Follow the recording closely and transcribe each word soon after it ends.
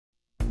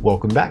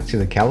Welcome back to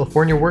the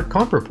California Work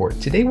Comp Report.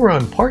 Today we're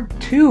on part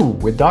 2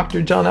 with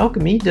Dr. John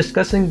Alchemy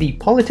discussing the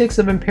politics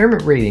of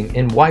impairment rating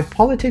and why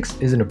politics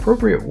is an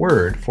appropriate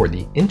word for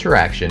the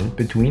interaction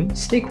between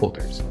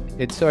stakeholders.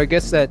 And so I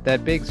guess that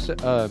begs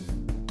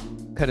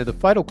kind of the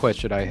final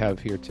question I have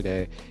here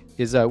today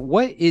is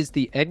what is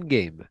the end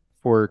game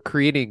for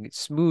creating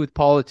smooth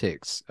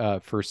politics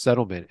for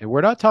settlement? And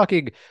we're not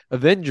talking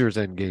Avengers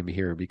Endgame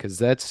here because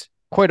that's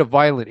quite a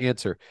violent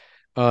answer.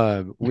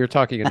 We're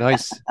talking a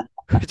nice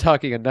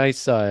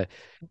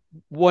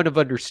one of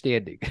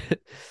understanding.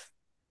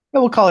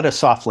 We'll call it a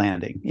soft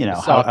landing.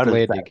 Soft how does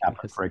landing. that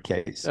happen for a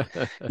case?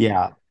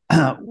 Yeah.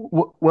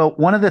 Well,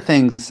 one of the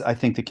things I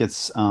think that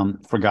gets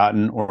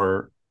forgotten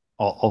or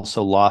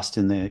also lost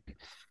in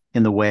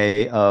the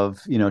way of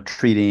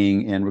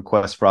treating and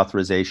requests for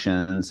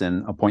authorizations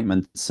and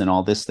appointments and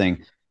all this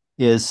thing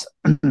is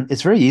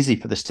it's very easy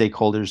for the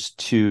stakeholders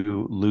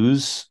to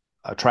lose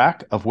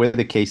track of where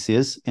the case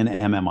is in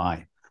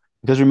MMI.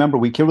 Because remember,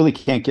 we really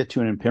can't get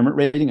to an impairment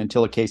rating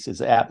until a case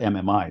is at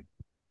MMI.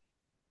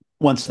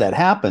 Once that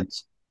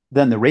happens,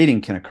 then the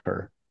rating can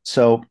occur.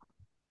 So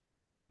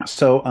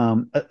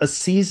a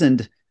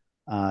seasoned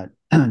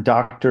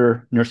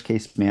doctor, nurse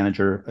case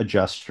manager,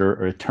 adjuster,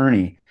 or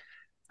attorney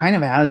kind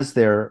of has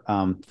their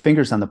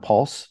fingers on the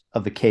pulse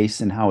of the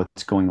case and how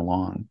it's going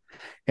along.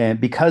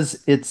 And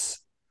because it's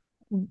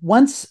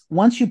once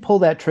you pull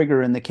that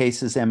trigger and the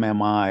case is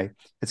MMI,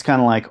 it's kind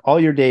of like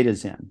all your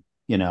data's in,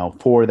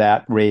 for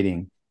that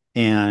rating.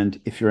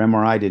 And if your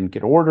MRI didn't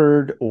get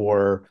ordered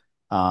or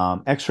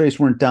x-rays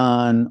weren't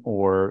done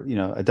or,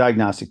 a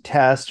diagnostic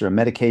test or a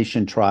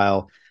medication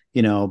trial,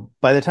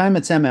 by the time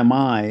it's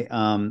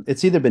MMI,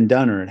 it's either been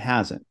done or it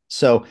hasn't.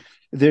 So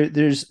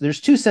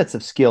there's two sets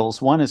of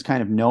skills. One is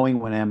kind of knowing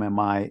when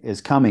MMI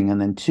is coming, and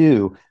then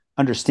two,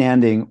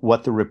 understanding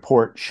what the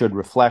report should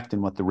reflect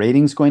and what the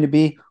rating's going to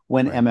be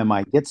when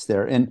MMI gets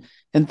there. And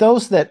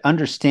those that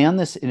understand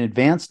this in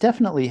advance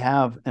definitely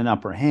have an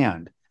upper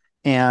hand.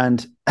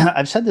 And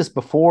I've said this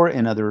before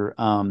in other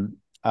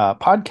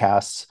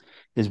podcasts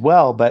as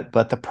well, but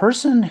the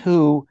person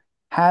who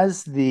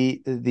has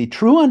the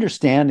true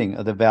understanding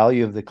of the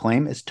value of the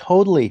claim is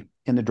totally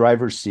in the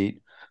driver's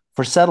seat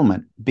for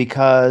settlement,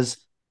 because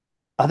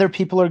other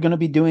people are going to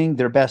be doing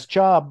their best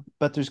job,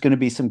 but there's going to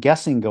be some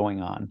guessing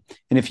going on.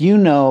 And if you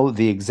know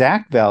the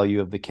exact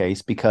value of the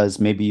case, because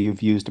maybe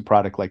you've used a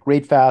product like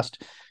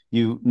RateFast,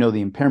 you know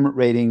the impairment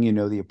rating, you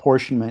know the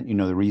apportionment, you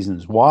know the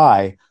reasons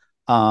why,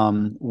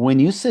 when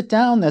you sit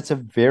down, that's a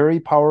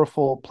very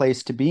powerful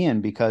place to be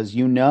in, because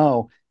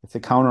if the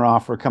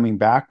counteroffer coming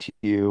back to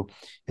you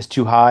is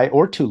too high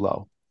or too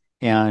low.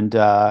 And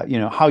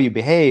how you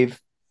behave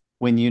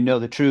when you know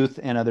the truth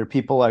and other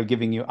people are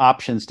giving you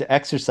options to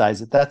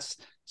exercise it, that's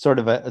sort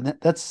of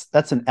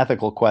that's an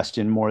ethical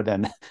question more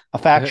than a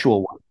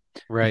factual one.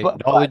 Right.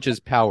 Knowledge is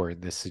power in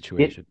this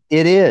situation.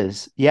 It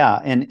is. Yeah.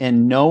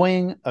 And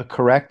knowing a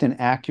correct and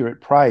accurate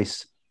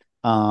price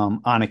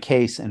on a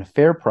case, and a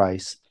fair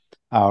price,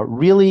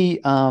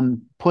 really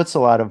puts a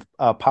lot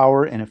of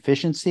power and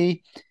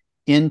efficiency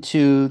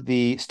into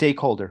the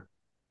stakeholder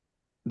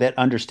that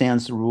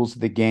understands the rules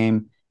of the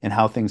game and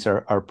how things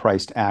are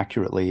priced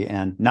accurately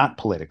and not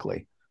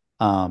politically.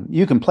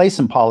 You can play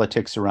some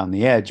politics around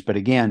the edge, but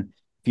again,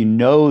 if you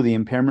know the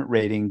impairment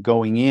rating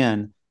going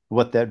in,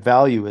 what that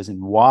value is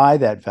and why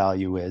that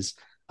value is,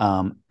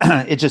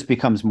 it just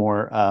becomes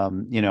more,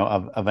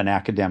 of an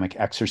academic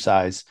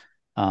exercise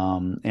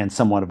and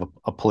somewhat of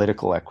a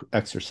political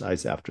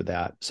exercise after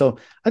that. So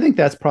I think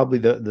that's probably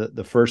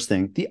the first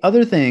thing. The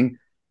other thing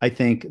I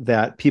think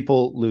that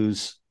people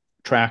lose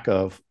track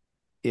of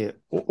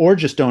or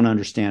just don't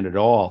understand at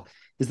all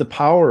is the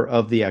power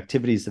of the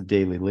activities of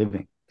daily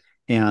living.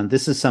 And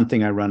this is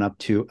something I run up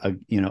to,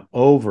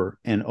 over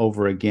and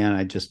over again.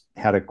 I just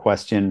had a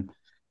question,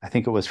 I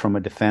think it was from a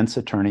defense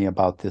attorney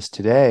about this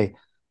today,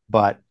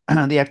 but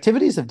the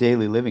activities of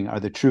daily living are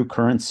the true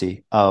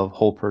currency of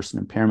whole person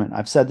impairment.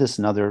 I've said this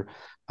in other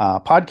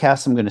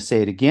podcasts. I'm going to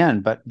say it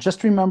again, but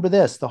just remember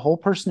this: the whole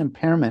person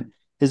impairment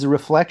is a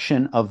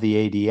reflection of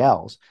the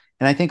ADLs.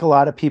 And I think a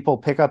lot of people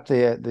pick up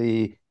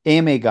the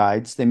AMA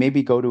guides. They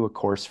maybe go to a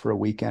course for a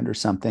weekend or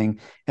something,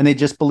 and they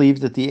just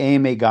believe that the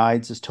AMA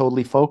guides is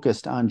totally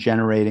focused on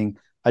generating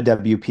a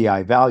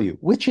WPI value,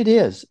 which it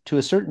is to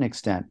a certain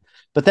extent.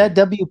 But that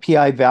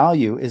WPI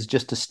value is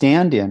just a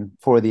stand-in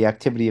for the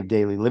activity of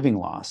daily living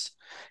loss.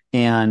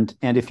 And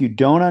if you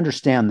don't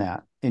understand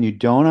that, and you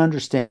don't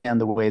understand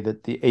the way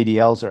that the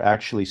ADLs are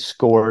actually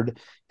scored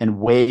and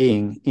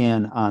weighing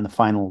in on the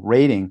final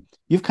rating,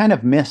 you've kind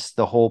of missed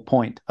the whole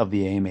point of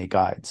the AMA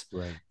guides.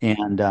 Right.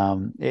 And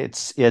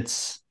it's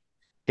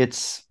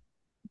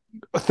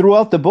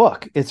throughout the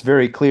book, it's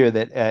very clear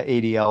that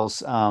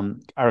ADLs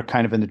are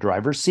kind of in the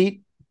driver's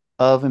seat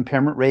of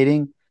impairment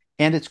rating.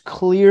 And it's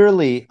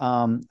clearly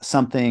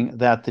something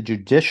that the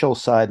judicial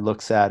side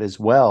looks at as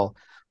well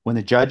when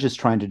the judge is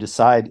trying to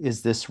decide,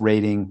 is this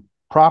rating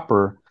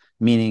proper?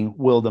 Meaning,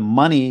 will the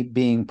money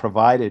being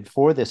provided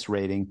for this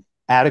rating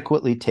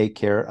adequately take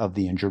care of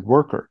the injured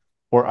worker?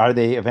 Or are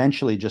they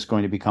eventually just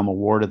going to become a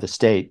ward of the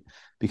state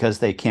because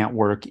they can't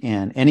work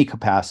in any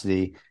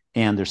capacity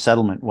and their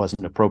settlement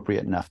wasn't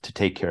appropriate enough to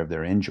take care of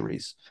their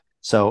injuries.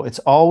 So it's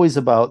always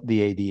about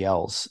the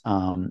ADLs.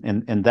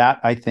 And that,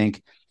 I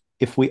think,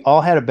 if we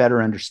all had a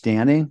better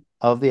understanding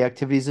of the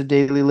activities of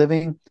daily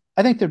living,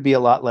 I think there'd be a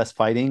lot less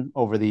fighting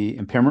over the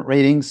impairment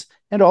ratings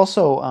and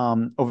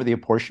also over the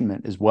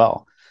apportionment as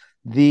well.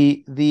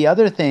 The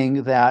other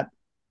thing that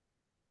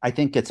I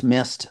think gets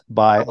missed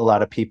by a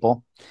lot of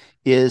people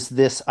is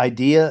this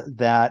idea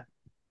that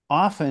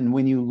often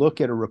when you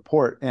look at a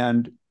report,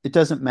 and it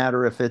doesn't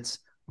matter if it's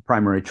a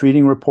primary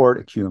treating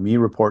report, a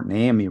QME report, an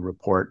AME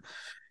report,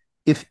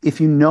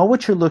 if you know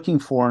what you're looking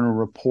for in a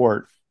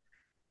report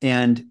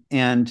and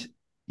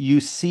you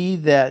see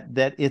that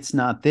it's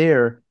not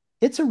there,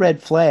 it's a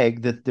red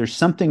flag that there's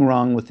something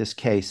wrong with this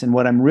case. And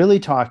what I'm really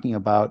talking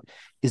about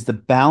is the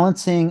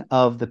balancing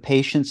of the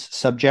patient's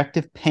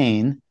subjective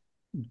pain,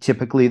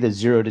 typically the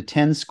 0 to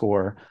 10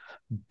 score,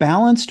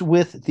 balanced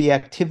with the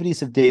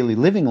activities of daily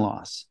living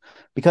loss.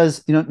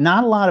 Because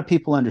not a lot of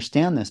people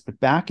understand this, but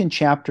back in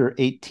chapter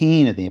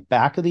 18 at the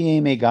back of the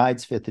AMA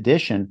Guides 5th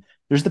edition,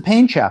 there's the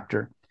pain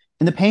chapter.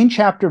 And the pain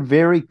chapter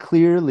very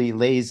clearly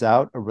lays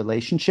out a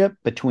relationship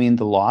between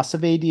the loss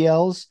of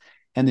ADLs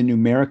and the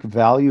numeric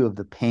value of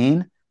the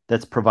pain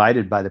that's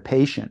provided by the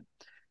patient.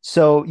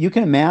 So you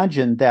can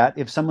imagine that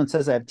if someone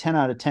says I have 10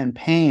 out of 10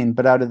 pain,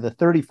 but out of the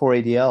 34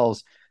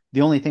 ADLs,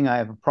 the only thing I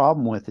have a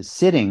problem with is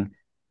sitting,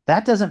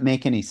 that doesn't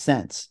make any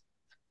sense.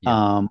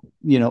 Yeah.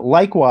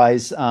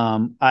 Likewise,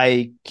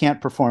 I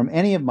can't perform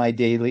any of my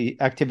daily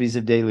activities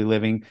of daily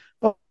living,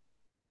 but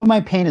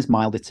my pain is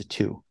mild, it's a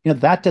 2.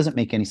 That doesn't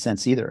make any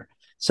sense either.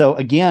 So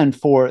again,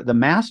 for the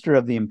master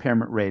of the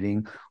impairment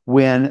rating,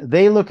 when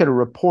they look at a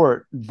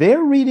report,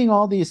 they're reading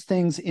all these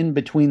things in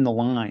between the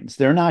lines.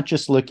 They're not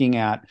just looking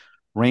at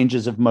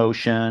ranges of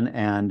motion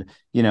and,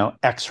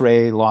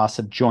 X-ray loss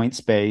of joint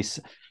space.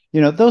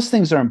 Those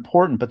things are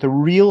important, but the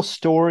real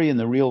story and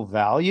the real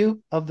value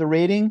of the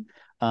rating,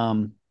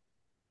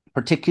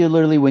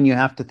 particularly when you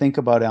have to think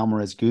about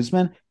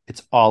Alvarez-Guzman,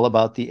 it's all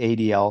about the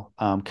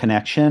ADL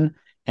connection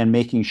and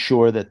making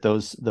sure that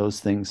those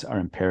things are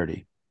in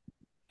parity.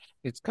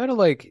 It's kind of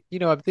like,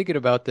 I'm thinking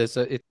about this.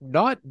 It's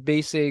not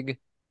basing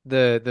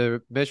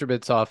the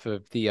measurements off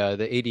of the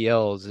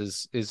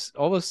ADLs is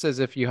almost as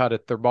if you had a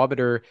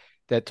thermometer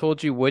that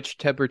told you which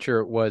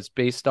temperature it was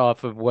based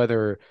off of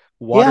whether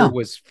water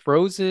was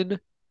frozen,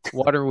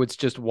 water was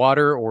just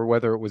water, or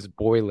whether it was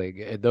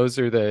boiling. And those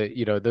are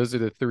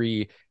the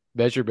 3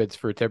 measurements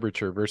for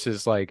temperature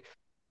versus like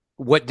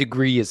what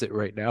degree is it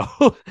right now?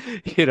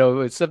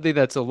 It's something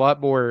that's a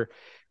lot more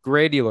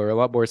granular, a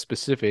lot more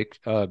specific.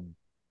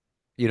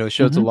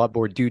 Shows a lot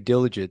more due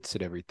diligence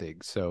and everything.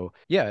 So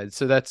yeah,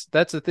 so that's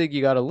the thing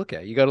you got to look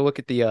at. You got to look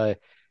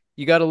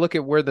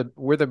at where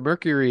the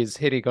mercury is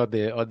hitting on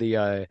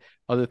the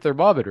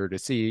thermometer to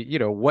see,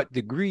 what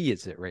degree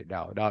is it right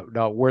now,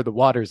 not where the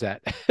water's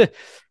at.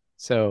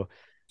 So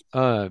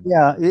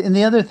yeah, and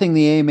the other thing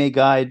the AMA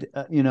guide,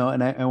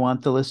 and I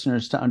want the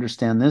listeners to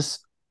understand this,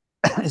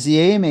 is the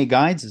AMA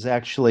guides is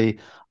actually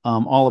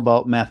all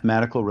about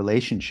mathematical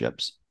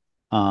relationships.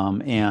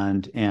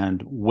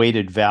 And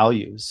weighted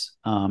values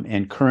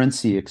and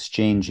currency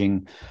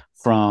exchanging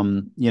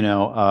from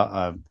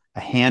a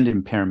hand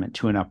impairment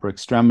to an upper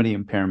extremity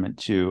impairment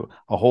to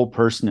a whole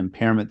person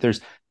impairment.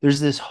 There's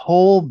this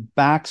whole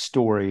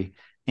backstory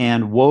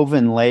and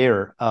woven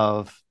layer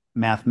of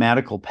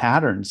mathematical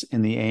patterns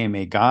in the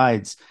AMA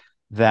guides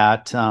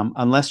that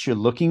unless you're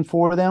looking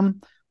for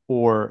them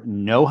or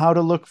know how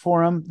to look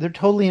for them, they're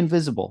totally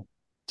invisible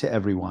to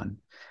everyone.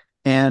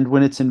 And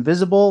when it's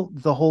invisible,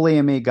 the whole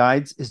AMA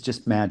guides is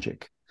just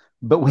magic.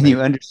 But when you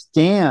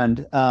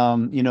understand,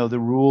 the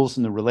rules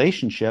and the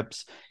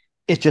relationships,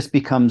 it just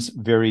becomes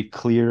very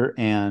clear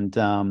and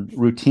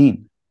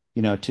routine,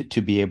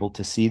 to be able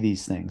to see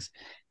these things.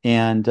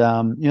 And,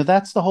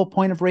 that's the whole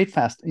point of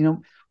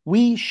RateFast.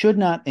 We should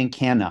not and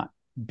cannot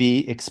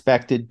be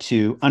expected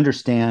to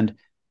understand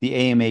the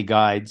AMA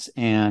guides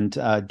and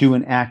do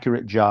an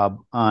accurate job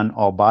on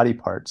all body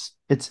parts.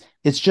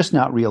 It's just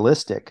not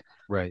realistic.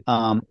 Right.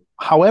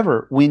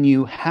 However, when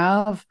you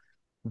have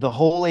the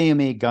whole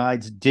AMA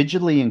guides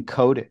digitally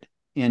encoded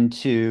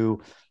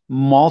into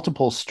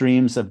multiple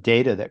streams of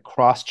data that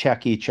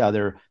cross-check each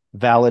other,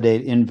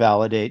 validate,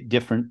 invalidate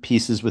different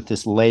pieces with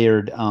this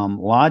layered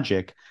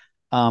logic,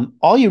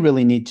 all you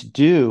really need to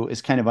do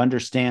is kind of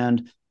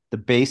understand the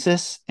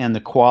basis and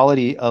the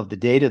quality of the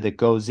data that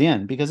goes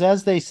in. Because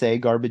as they say,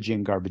 garbage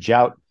in, garbage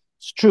out.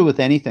 It's true with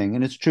anything,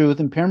 and it's true with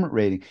impairment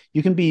rating.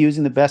 You can be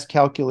using the best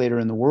calculator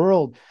in the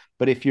world,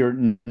 but if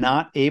you're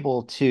not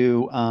able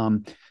to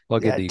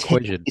plug in the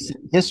equation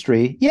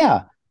history,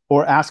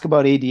 or ask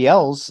about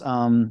ADLs,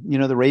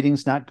 the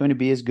rating's not going to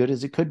be as good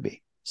as it could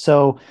be.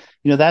 So,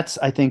 that's,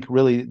 I think,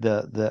 really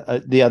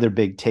the other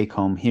big take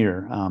home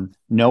here.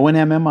 Know when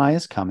MMI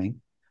is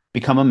coming,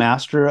 become a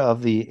master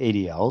of the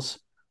ADLs,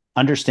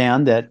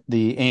 understand that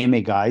the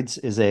AMA guides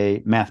is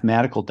a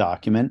mathematical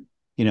document,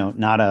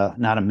 not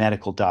a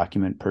medical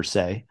document per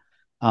se.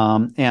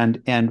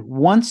 And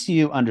once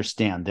you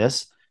understand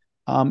this,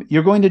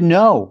 you're going to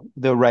know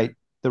the right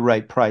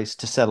price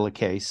to settle a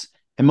case.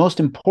 And most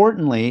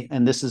importantly,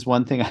 and this is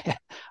one thing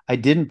I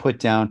didn't put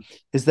down,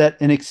 is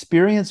that an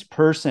experienced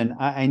person,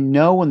 I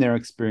know when they're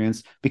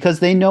experienced because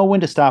they know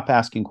when to stop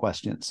asking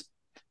questions,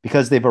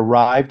 because they've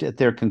arrived at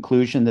their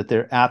conclusion that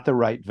they're at the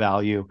right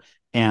value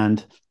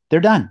and they're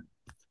done.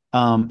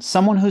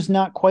 Someone who's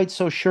not quite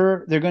so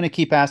sure, they're going to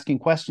keep asking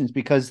questions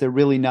because they're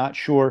really not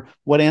sure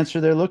what answer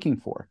they're looking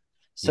for.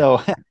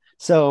 So, yeah.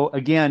 So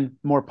again,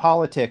 more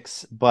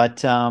politics,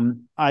 but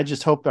I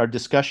just hope our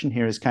discussion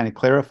here is kind of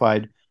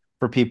clarified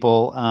for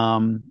people,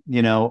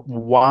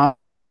 why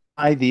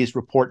these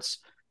reports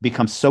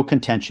become so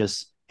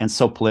contentious and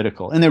so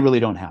political, and they really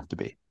don't have to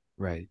be.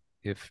 Right.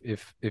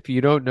 If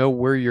you don't know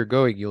where you're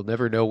going, you'll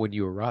never know when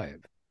you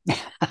arrive.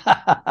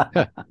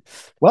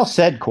 Well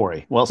said,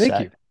 Corey. Well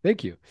said.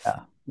 Thank you.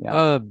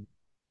 Yeah.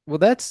 Well,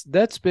 that's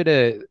been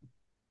a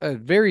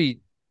very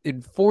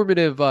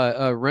informative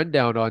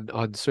rundown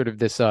on sort of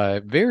this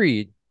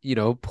very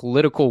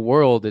political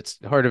world. It's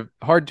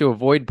hard to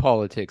avoid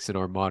politics in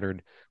our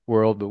modern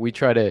world, but we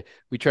try to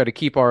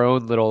keep our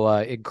own little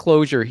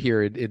enclosure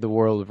here in the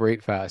world of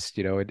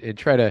RateFast, and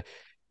try to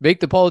make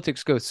the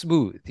politics go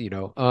smooth,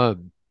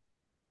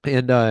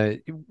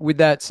 And with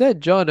that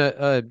said, John,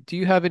 do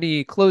you have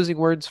any closing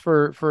words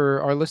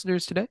for our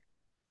listeners today?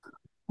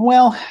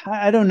 Well,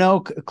 I don't know.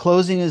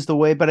 Closing is the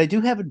way, but I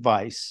do have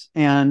advice,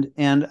 and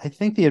I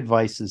think the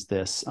advice is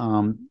this.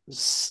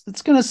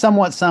 It's going to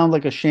somewhat sound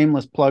like a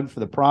shameless plug for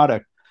the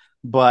product,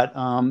 but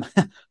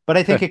but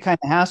I think it kind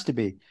of has to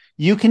be.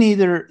 You can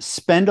either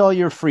spend all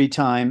your free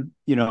time,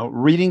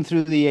 reading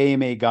through the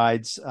AMA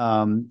guides,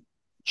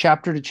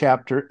 chapter to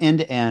chapter, end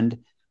to end,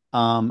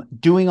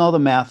 doing all the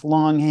math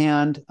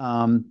longhand,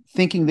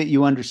 thinking that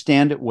you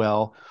understand it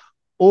well,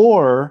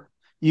 or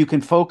you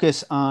can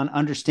focus on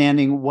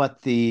understanding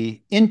what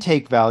the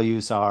intake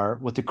values are,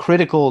 what the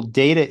critical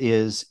data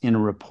is in a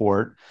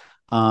report,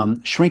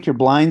 shrink your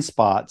blind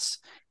spots,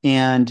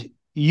 and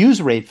use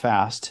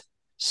RateFast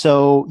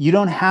so you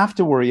don't have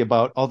to worry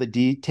about all the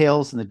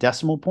details and the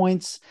decimal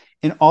points.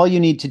 And all you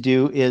need to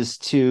do is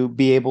to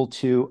be able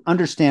to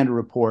understand a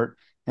report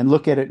and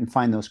look at it and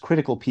find those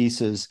critical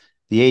pieces,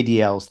 the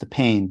ADLs, the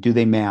pain, do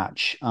they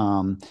match?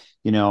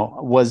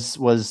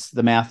 Was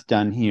the math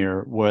done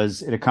here?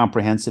 Was it a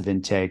comprehensive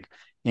intake?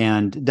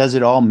 And does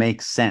it all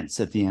make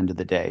sense at the end of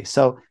the day?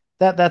 So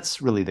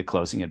that's really the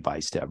closing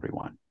advice to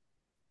everyone.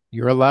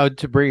 You're allowed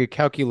to bring a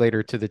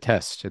calculator to the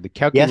test. And the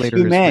calculator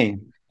yes, you may.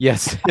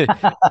 Yes.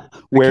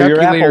 Wear your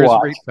Apple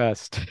Watch.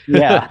 RateFast.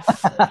 Yeah.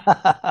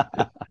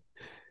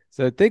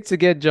 So thanks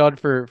again, John,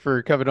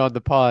 for coming on the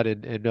pod,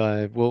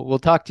 and we'll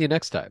talk to you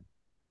next time.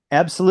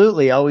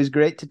 Absolutely. Always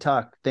great to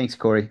talk. Thanks,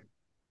 Corey.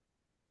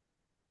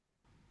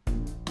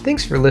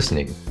 Thanks for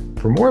listening.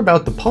 For more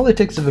about the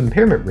politics of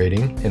impairment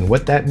rating and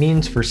what that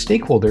means for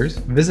stakeholders,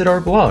 visit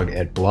our blog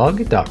at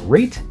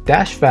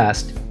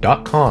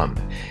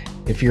blog.rate-fast.com.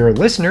 If you're a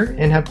listener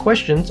and have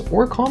questions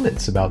or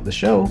comments about the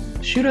show,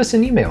 shoot us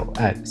an email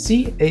at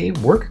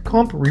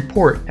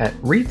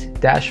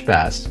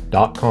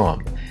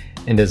caworkcompreport@rate-fast.com.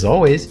 And as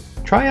always,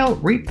 try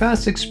out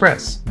RateFast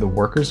Express, the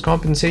workers'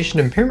 compensation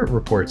impairment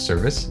report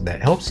service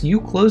that helps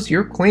you close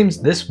your claims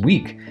this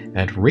week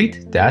at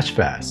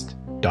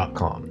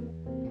rate-fast.com.